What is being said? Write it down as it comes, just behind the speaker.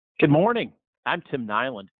Good morning. I'm Tim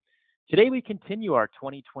Nyland. Today we continue our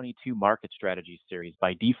 2022 market strategy series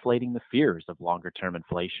by deflating the fears of longer term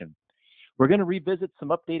inflation. We're going to revisit some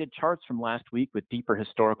updated charts from last week with deeper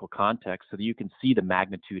historical context so that you can see the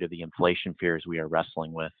magnitude of the inflation fears we are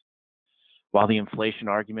wrestling with. While the inflation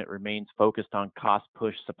argument remains focused on cost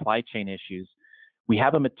push supply chain issues, we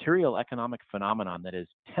have a material economic phenomenon that is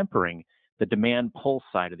tempering the demand pull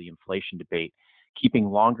side of the inflation debate,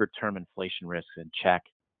 keeping longer term inflation risks in check.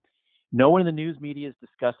 No one in the news media is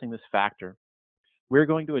discussing this factor. We're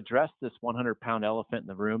going to address this 100-pound elephant in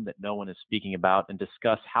the room that no one is speaking about and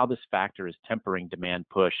discuss how this factor is tempering demand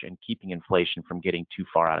push and keeping inflation from getting too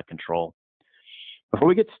far out of control. Before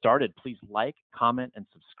we get started, please like, comment, and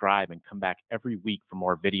subscribe and come back every week for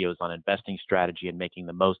more videos on investing strategy and making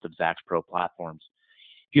the most of Zacks Pro platforms.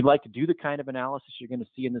 If you'd like to do the kind of analysis you're going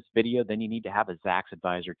to see in this video, then you need to have a Zacks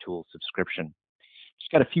Advisor Tools subscription.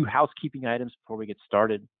 Just got a few housekeeping items before we get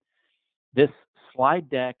started. This slide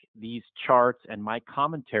deck, these charts, and my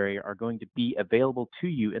commentary are going to be available to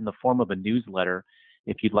you in the form of a newsletter.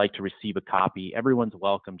 If you'd like to receive a copy, everyone's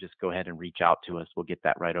welcome. Just go ahead and reach out to us. We'll get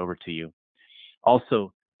that right over to you.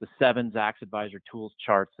 Also, the 7 Zacks Advisor Tools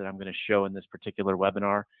charts that I'm going to show in this particular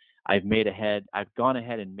webinar, I've gone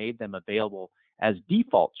ahead and made them available as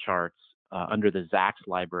default charts under the Zacks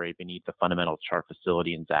library beneath the fundamental chart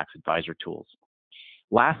facility in Zacks Advisor Tools.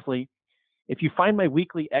 Lastly, if you find my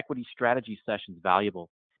weekly equity strategy sessions valuable,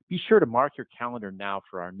 be sure to mark your calendar now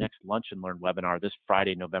for our next Lunch and Learn webinar this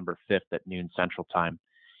Friday, November 5th at noon Central Time.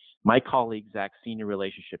 My colleague, Zacks Senior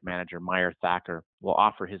Relationship Manager Meyer Thacker, will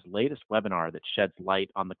offer his latest webinar that sheds light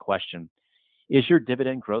on the question, is your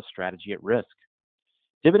dividend growth strategy at risk?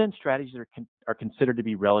 Dividend strategies are considered to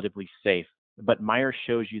be relatively safe, but Meyer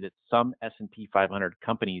shows you that some S&P 500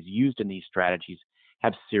 companies used in these strategies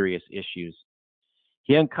have serious issues.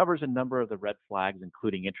 He uncovers a number of the red flags,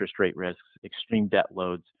 including interest rate risks, extreme debt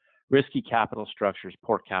loads, risky capital structures,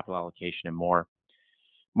 poor capital allocation, and more.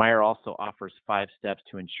 Meyer also offers 5 steps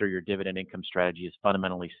to ensure your dividend income strategy is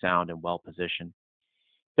fundamentally sound and well-positioned.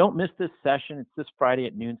 Don't miss this session. It's this Friday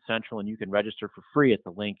at noon Central, and you can register for free at the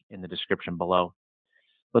link in the description below.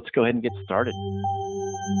 Let's go ahead and get started.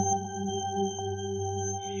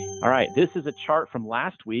 All right, this is a chart from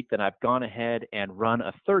last week that I've gone ahead and run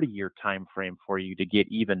a 30-year time frame for you to get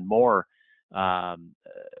even more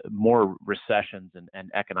recessions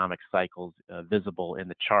and economic cycles visible in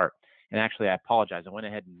the chart. And actually, I apologize. I went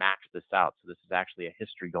ahead and maxed this out. So this is actually a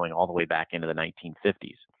history going all the way back into the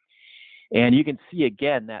 1950s. And you can see,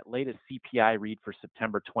 again, that latest CPI read for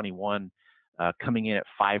September 21 coming in at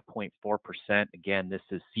 5.4%. Again, this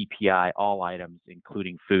is CPI, all items,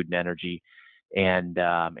 including food and energy. And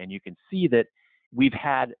you can see that we've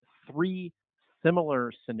had 3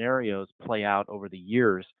 similar scenarios play out over the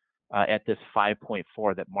years at this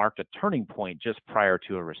 5.4 that marked a turning point just prior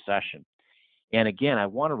to a recession. And again, I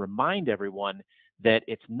want to remind everyone that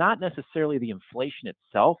it's not necessarily the inflation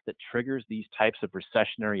itself that triggers these types of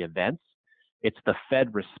recessionary events. It's the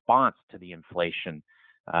Fed response to the inflation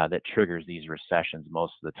that triggers these recessions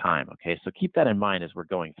most of the time. Okay, so keep that in mind as we're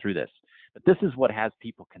going through this. But this is what has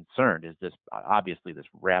people concerned: is this obviously this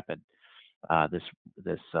rapid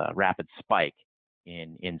rapid spike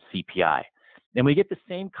in CPI. And we get the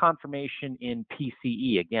same confirmation in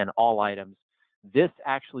PCE. Again, all items. This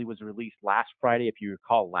actually was released last Friday. If you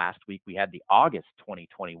recall, last week we had the August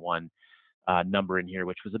 2021 number in here,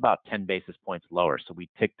 which was about 10 basis points lower. So we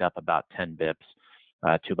ticked up about 10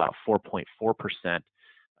 bips to about 4.4%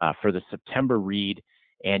 for the September read.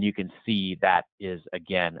 And you can see that is,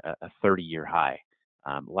 again, a 30-year high.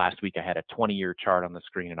 Last week I had a 20-year chart on the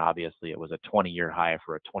screen, and obviously it was a 20-year high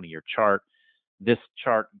for a 20-year chart. This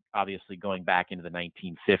chart, obviously going back into the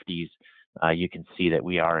 1950s, you can see that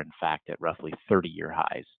we are, in fact, at roughly 30-year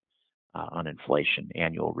highs on inflation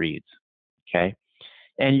annual reads. Okay,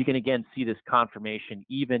 and you can again see this confirmation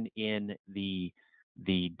even in the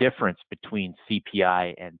difference between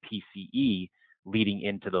CPI and PCE leading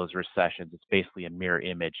into those recessions. It's basically a mirror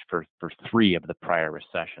image for 3 of the prior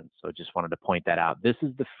recessions. So just wanted to point that out. This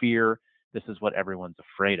is the fear. This is what everyone's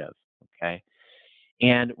afraid of. Okay,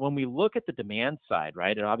 and when we look at the demand side,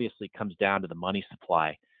 right, it obviously comes down to the money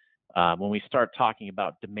supply. When we start talking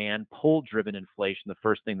about demand pull-driven inflation, the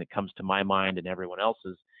first thing that comes to my mind and everyone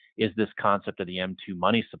else's is this concept of the M2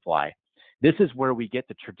 money supply. This is where we get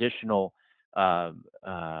the traditional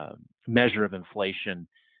measure of inflation,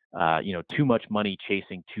 too much money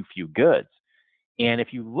chasing too few goods. And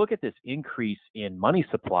if you look at this increase in money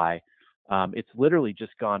supply, it's literally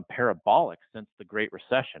just gone parabolic since the Great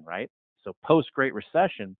Recession, right? So post-Great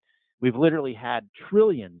Recession, we've literally had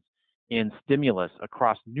trillions in stimulus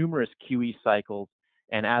across numerous QE cycles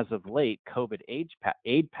and as of late, COVID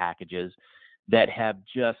aid packages that have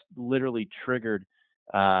just literally triggered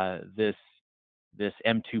this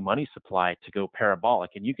M2 money supply to go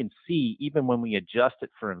parabolic. And you can see, even when we adjust it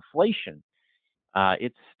for inflation,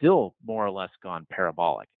 it's still more or less gone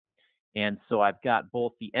parabolic. And so I've got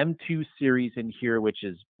both the M2 series in here, which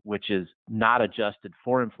is not adjusted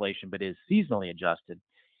for inflation, but is seasonally adjusted.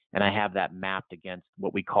 And I have that mapped against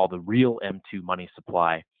what we call the real M2 money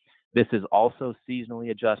supply. This is also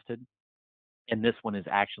seasonally adjusted, and this one is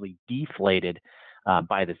actually deflated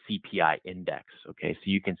by the CPI index. Okay, so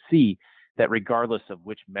you can see that regardless of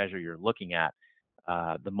which measure you're looking at,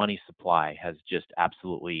 the money supply has just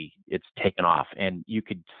absolutely, it's taken off. And you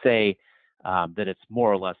could say that it's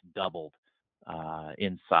more or less doubled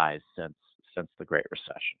in size since the Great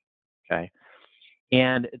Recession. Okay.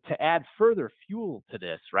 And to add further fuel to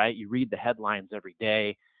this, right, you read the headlines every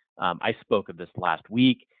day. I spoke of this last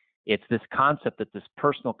week. It's this concept that this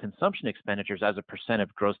personal consumption expenditures as a percent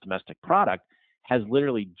of gross domestic product has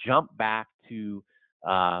literally jumped back to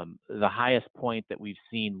the highest point that we've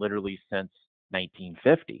seen literally since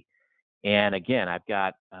 1950. And again, I've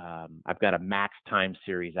got a max time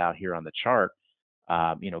series out here on the chart.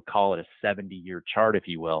 Call it a 70-year chart, if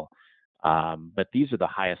you will. But these are the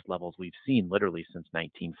highest levels we've seen literally since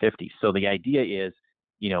 1950. So the idea is,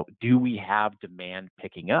 do we have demand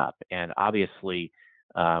picking up? And obviously,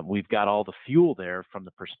 we've got all the fuel there from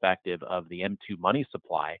the perspective of the M2 money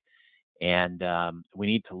supply, and we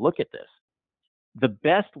need to look at this. The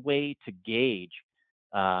best way to gauge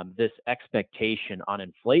this expectation on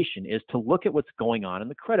inflation is to look at what's going on in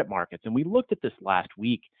the credit markets. And we looked at this last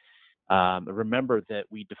week. Remember that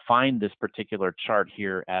we defined this particular chart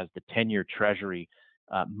here as the 10-year Treasury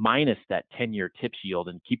minus that 10-year TIPS yield.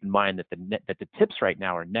 And keep in mind that the TIPS right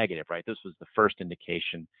now are negative, right? This was the first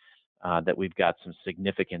indication that we've got some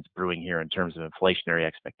significance brewing here in terms of inflationary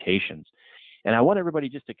expectations. And I want everybody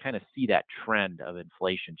just to kind of see that trend of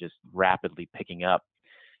inflation just rapidly picking up.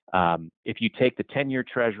 If you take the 10-year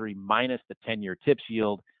Treasury minus the 10-year TIPS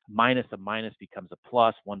yield, minus a minus becomes a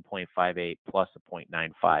plus. 1.58 plus a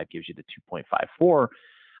 0.95 gives you the 2.54.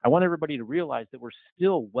 I want everybody to realize that we're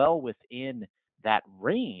still well within that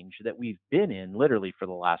range that we've been in literally for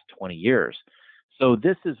the last 20 years. So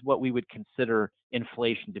this is what we would consider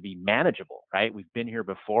inflation to be manageable, right? We've been here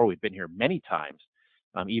before. We've been here many times.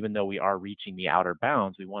 Even though we are reaching the outer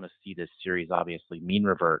bounds, we want to see this series obviously mean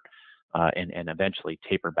revert and eventually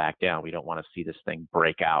taper back down. We don't want to see this thing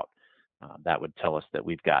break out. That would tell us that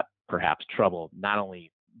we've got perhaps trouble not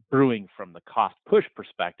only brewing from the cost push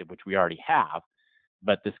perspective, which we already have,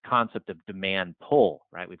 but this concept of demand pull,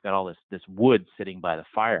 right? We've got all this wood sitting by the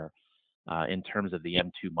fire in terms of the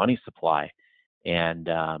M2 money supply, and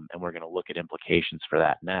we're going to look at implications for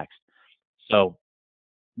that next. So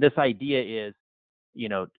this idea is,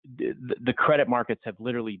 the credit markets have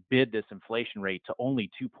literally bid this inflation rate to only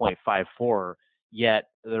 2.54, yet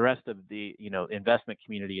the rest of the, investment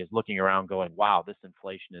community is looking around going, wow, this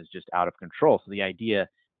inflation is just out of control. So the idea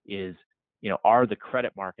is, are the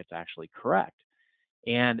credit markets actually correct?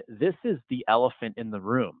 And this is the elephant in the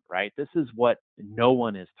room, right? This is what no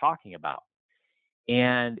one is talking about.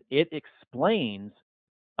 And it explains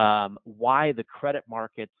why the credit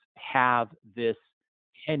markets have this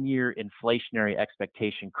 10-year inflationary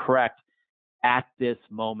expectation correct at this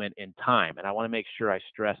moment in time. And I want to make sure I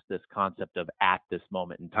stress this concept of at this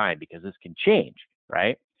moment in time, because this can change,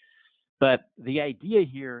 right? But the idea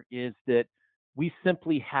here is that we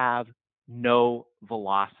simply have no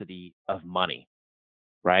velocity of money,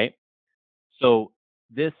 right? So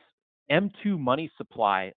this M2 money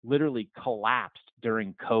supply literally collapsed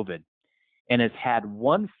during COVID and has had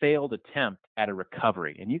one failed attempt at a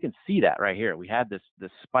recovery. And you can see that right here. We had this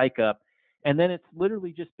spike up, and then it's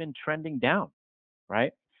literally just been trending down,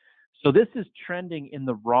 right? So this is trending in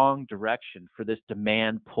the wrong direction for this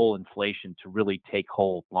demand pull inflation to really take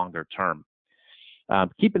hold longer term.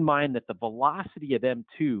 Keep in mind that the velocity of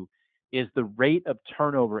M2 is the rate of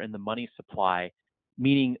turnover in the money supply,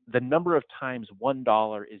 meaning the number of times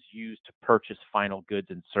 $1 is used to purchase final goods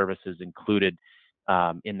and services included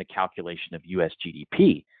in the calculation of US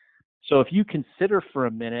GDP. So if you consider for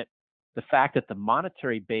a minute the fact that the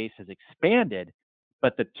monetary base has expanded,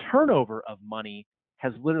 but the turnover of money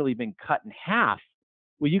has literally been cut in half,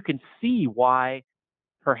 well, you can see why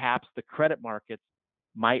perhaps the credit markets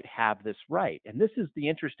might have this right. And this is the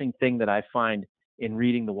interesting thing that I find in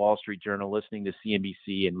reading the Wall Street Journal, listening to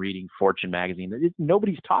CNBC, and reading Fortune magazine.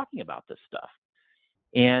 Nobody's talking about this stuff.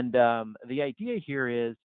 And the idea here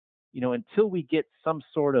is, until we get some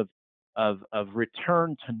sort of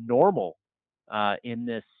return to normal in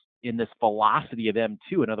this in this velocity of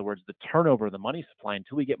M2, in other words, the turnover of the money supply,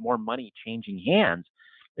 until we get more money changing hands.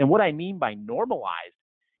 And what I mean by normalized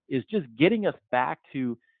is just getting us back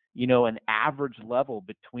to, an average level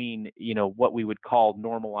between, what we would call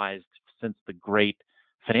normalized since the great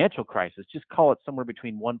financial crisis. Just call it somewhere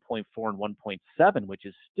between 1.4 and 1.7, which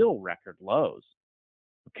is still record lows.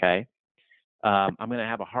 Okay. I'm going to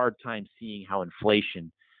have a hard time seeing how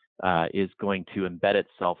inflation is going to embed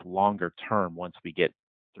itself longer term once we get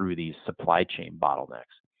through these supply chain bottlenecks.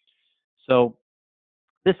 So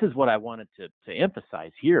this is what I wanted to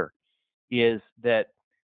emphasize here, is that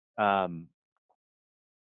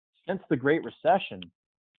since the Great Recession,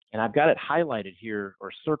 and I've got it highlighted here,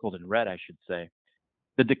 or circled in red, I should say,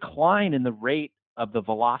 the decline in the rate of the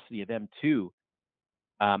velocity of M2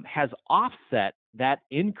 has offset that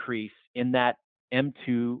increase in that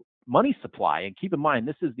M2 money supply. And keep in mind,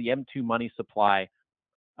 this is the M2 money supply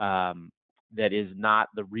that is not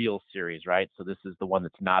the real series, right? So this is the one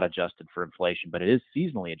that's not adjusted for inflation, but it is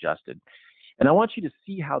seasonally adjusted. And I want you to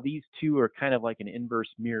see how these two are kind of like an inverse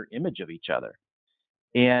mirror image of each other.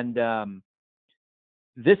 And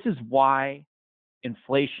this is why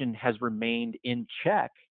inflation has remained in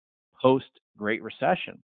check post Great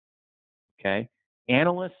Recession. Okay.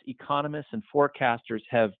 Analysts, economists, and forecasters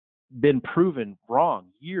have been proven wrong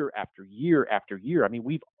year after year after year. I mean,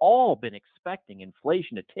 we've all been expecting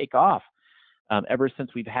inflation to take off ever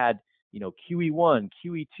since we've had, QE1,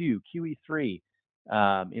 QE2, QE3.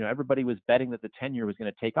 Everybody was betting that the 10-year was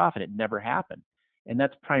going to take off, and it never happened. And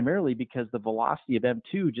that's primarily because the velocity of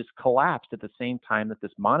M2 just collapsed at the same time that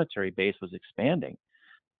this monetary base was expanding.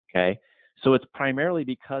 Okay. So it's primarily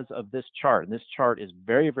because of this chart. And this chart is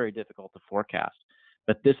very, very difficult to forecast.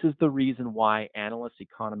 But this is the reason why analysts,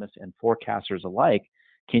 economists, and forecasters alike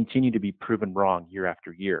continue to be proven wrong year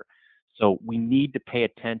after year. So we need to pay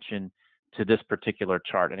attention to this particular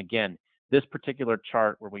chart. And again, this particular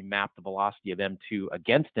chart where we map the velocity of M2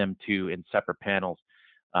 against M2 in separate panels,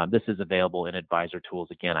 this is available in Advisor Tools.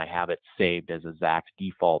 Again, I have it saved as a Zacks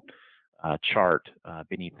default chart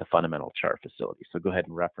beneath the fundamental chart facility. So go ahead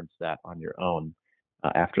and reference that on your own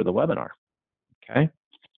after the webinar. Okay.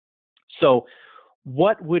 So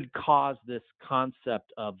what would cause this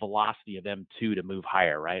concept of velocity of M2 to move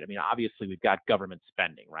higher, right? I mean, obviously we've got government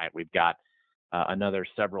spending, right? We've got another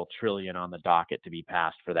several trillion on the docket to be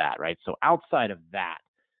passed for that, right? So outside of that,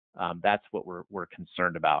 that's what we're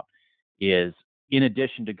concerned about, is in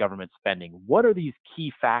addition to government spending, what are these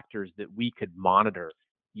key factors that we could monitor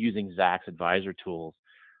using Zacks Advisor Tools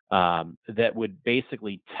that would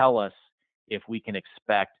basically tell us if we can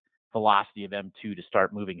expect velocity of M2 to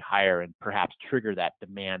start moving higher and perhaps trigger that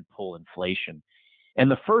demand pull inflation. And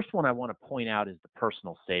the first one I want to point out is the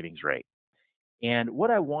personal savings rate. And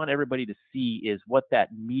what I want everybody to see is what that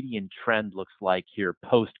median trend looks like here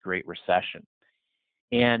post Great Recession.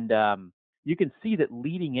 And you can see that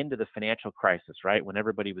leading into the financial crisis, right, when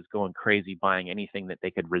everybody was going crazy buying anything that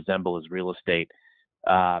they could resemble as real estate,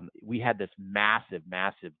 we had this massive,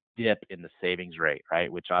 massive dip in the savings rate, right,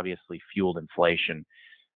 which obviously fueled inflation.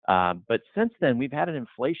 But since then, we've had an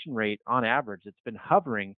inflation rate on average that's been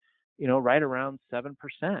hovering, right around 7%.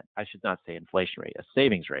 I should not say inflation rate, a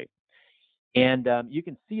savings rate. And you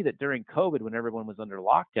can see that during COVID, when everyone was under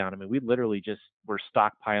lockdown, I mean, we literally just were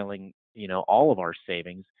stockpiling, all of our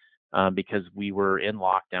savings because we were in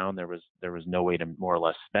lockdown. There was no way to more or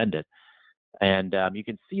less spend it. And you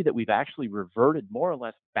can see that we've actually reverted more or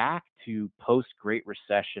less back to post-Great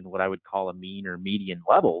Recession, what I would call a mean or median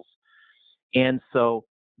levels. And so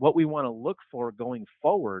what we want to look for going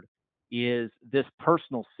forward is this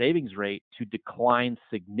personal savings rate to decline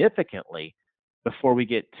significantly before we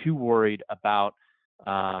get too worried about,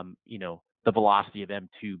 the velocity of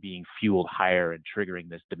M2 being fueled higher and triggering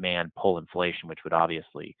this demand pull inflation, which would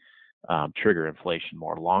obviously trigger inflation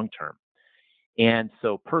more long term. And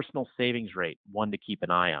so personal savings rate, one to keep an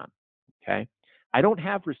eye on. Okay. I don't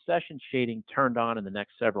have recession shading turned on in the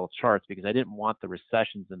next several charts because I didn't want the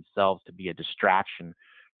recessions themselves to be a distraction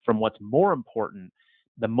from what's more important.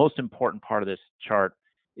 The most important part of this chart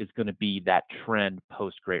is going to be that trend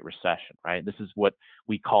post-Great Recession, right? This is what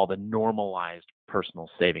we call the normalized personal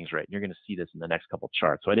savings rate. You're going to see this in the next couple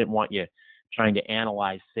charts. So I didn't want you trying to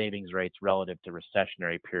analyze savings rates relative to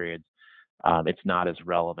recessionary periods. It's not as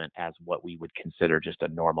relevant as what we would consider just a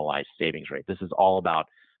normalized savings rate. This is all about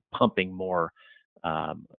pumping more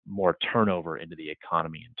turnover into the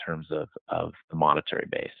economy in terms of the monetary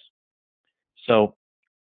base. So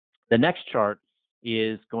the next chart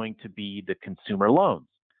is going to be the consumer loans.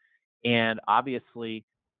 And obviously,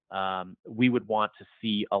 we would want to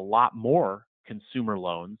see a lot more consumer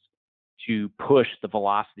loans to push the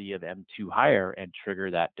velocity of M2 higher and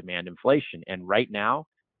trigger that demand inflation. And right now,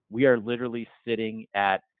 we are literally sitting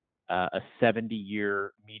at a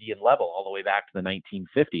 70-year median level all the way back to the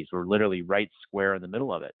 1950s. We're literally right square in the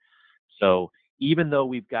middle of it. So even though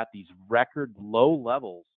we've got these record low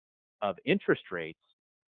levels of interest rates,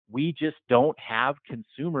 we just don't have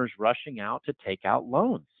consumers rushing out to take out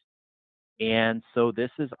loans. And so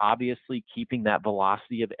this is obviously keeping that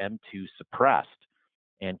velocity of M2 suppressed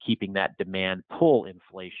and keeping that demand pull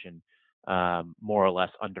inflation more or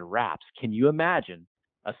less under wraps. Can you imagine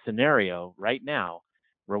a scenario right now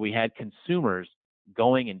where we had consumers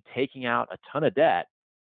going and taking out a ton of debt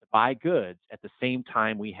to buy goods at the same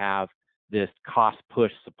time we have this cost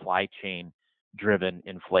push supply chain driven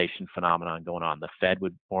inflation phenomenon going on? The Fed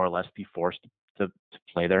would more or less be forced to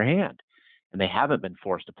play their hand. And they haven't been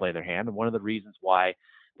forced to play their hand. And one of the reasons why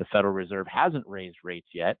the Federal Reserve hasn't raised rates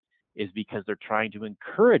yet is because they're trying to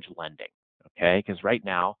encourage lending, okay? Because right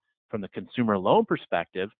now, from the consumer loan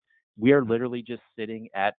perspective, we are literally just sitting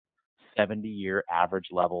at 70-year average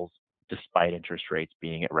levels despite interest rates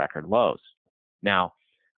being at record lows. Now,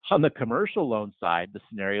 on the commercial loan side, the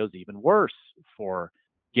scenario is even worse for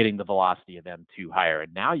getting the velocity of M2 higher.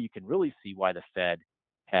 And now you can really see why the Fed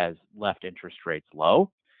has left interest rates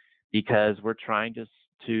low, because we're trying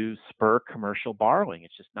to spur commercial borrowing.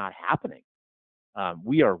 It's just not happening.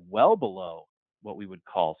 We are well below what we would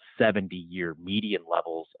call 70-year median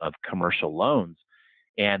levels of commercial loans.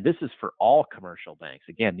 And this is for all commercial banks.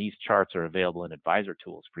 Again, these charts are available in Advisor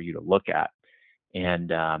Tools for you to look at. And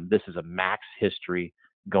this is a max history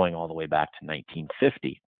going all the way back to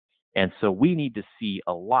 1950. And so we need to see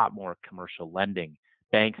a lot more commercial lending.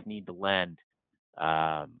 Banks need to lend.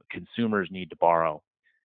 Consumers need to borrow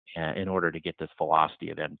in order to get this velocity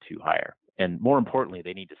of M2 higher. And more importantly,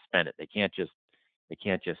 they need to spend it. They can't just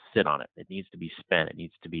sit on it. It needs to be spent. It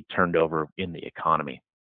needs to be turned over in the economy.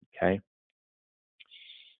 Okay.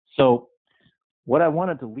 So what I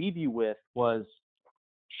wanted to leave you with was,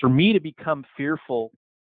 for me to become fearful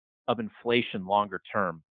of inflation longer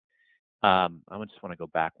term, I just want to go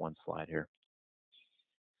back one slide here.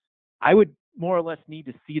 I would more or less need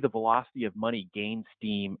to see the velocity of money gain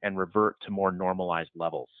steam and revert to more normalized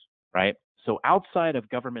levels, right? So outside of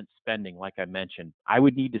government spending, like I mentioned, I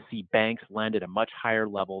would need to see banks lend at a much higher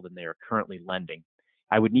level than they are currently lending.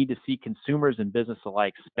 I would need to see consumers and business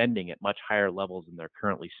alike spending at much higher levels than they're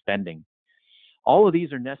currently spending. All of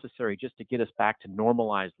these are necessary just to get us back to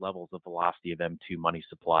normalized levels of velocity of M2 money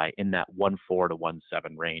supply in that 1.4 to 1.7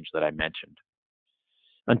 range that I mentioned.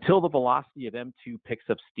 Until the velocity of M2 picks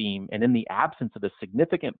up steam, and in the absence of a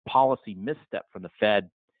significant policy misstep from the Fed,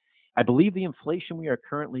 I believe the inflation we are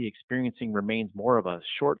currently experiencing remains more of a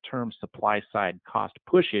short-term supply-side cost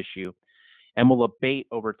push issue and will abate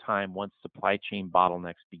over time once supply chain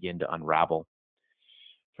bottlenecks begin to unravel.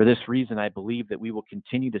 For this reason, I believe that we will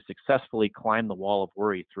continue to successfully climb the wall of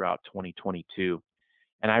worry throughout 2022,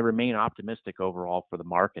 and I remain optimistic overall for the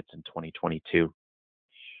markets in 2022.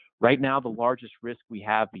 Right now, the largest risk we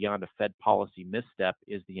have beyond a Fed policy misstep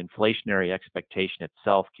is the inflationary expectation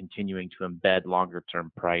itself continuing to embed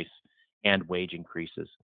longer-term price and wage increases.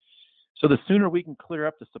 So the sooner we can clear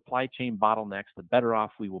up the supply chain bottlenecks, the better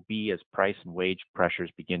off we will be as price and wage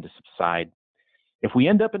pressures begin to subside. If we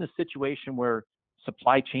end up in a situation where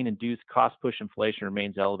supply chain-induced cost push inflation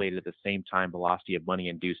remains elevated at the same time velocity of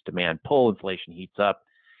money-induced demand pull inflation heats up,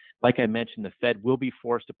 like I mentioned, the Fed will be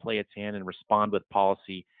forced to play its hand and respond with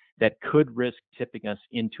policy that could risk tipping us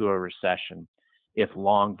into a recession if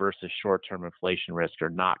long versus short-term inflation risks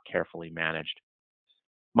are not carefully managed.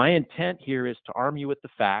 My intent here is to arm you with the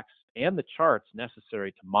facts and the charts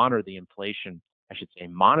necessary to monitor the inflation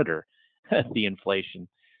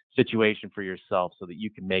situation for yourself so that you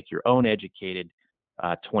can make your own educated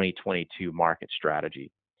 2022 market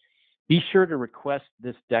strategy. Be sure to request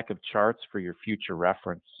this deck of charts for your future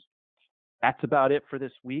reference. That's about it for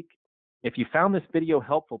this week. If you found this video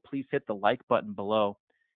helpful, please hit the like button below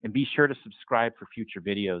and be sure to subscribe for future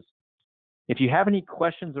videos. If you have any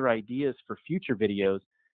questions or ideas for future videos,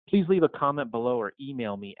 please leave a comment below or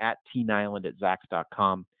email me at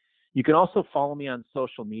tnyland@zacks.com. You can also follow me on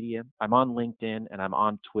social media. I'm on LinkedIn and I'm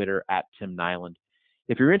on Twitter at Tim Nyland.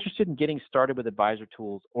 If you're interested in getting started with Advisor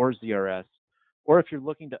Tools or ZRS, or if you're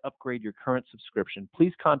looking to upgrade your current subscription,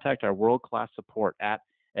 please contact our world-class support at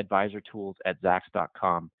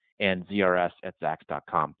advisortools@zacks.com and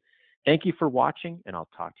ZRS@zacks.com. Thank you for watching, and I'll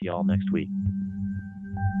talk to you all next week.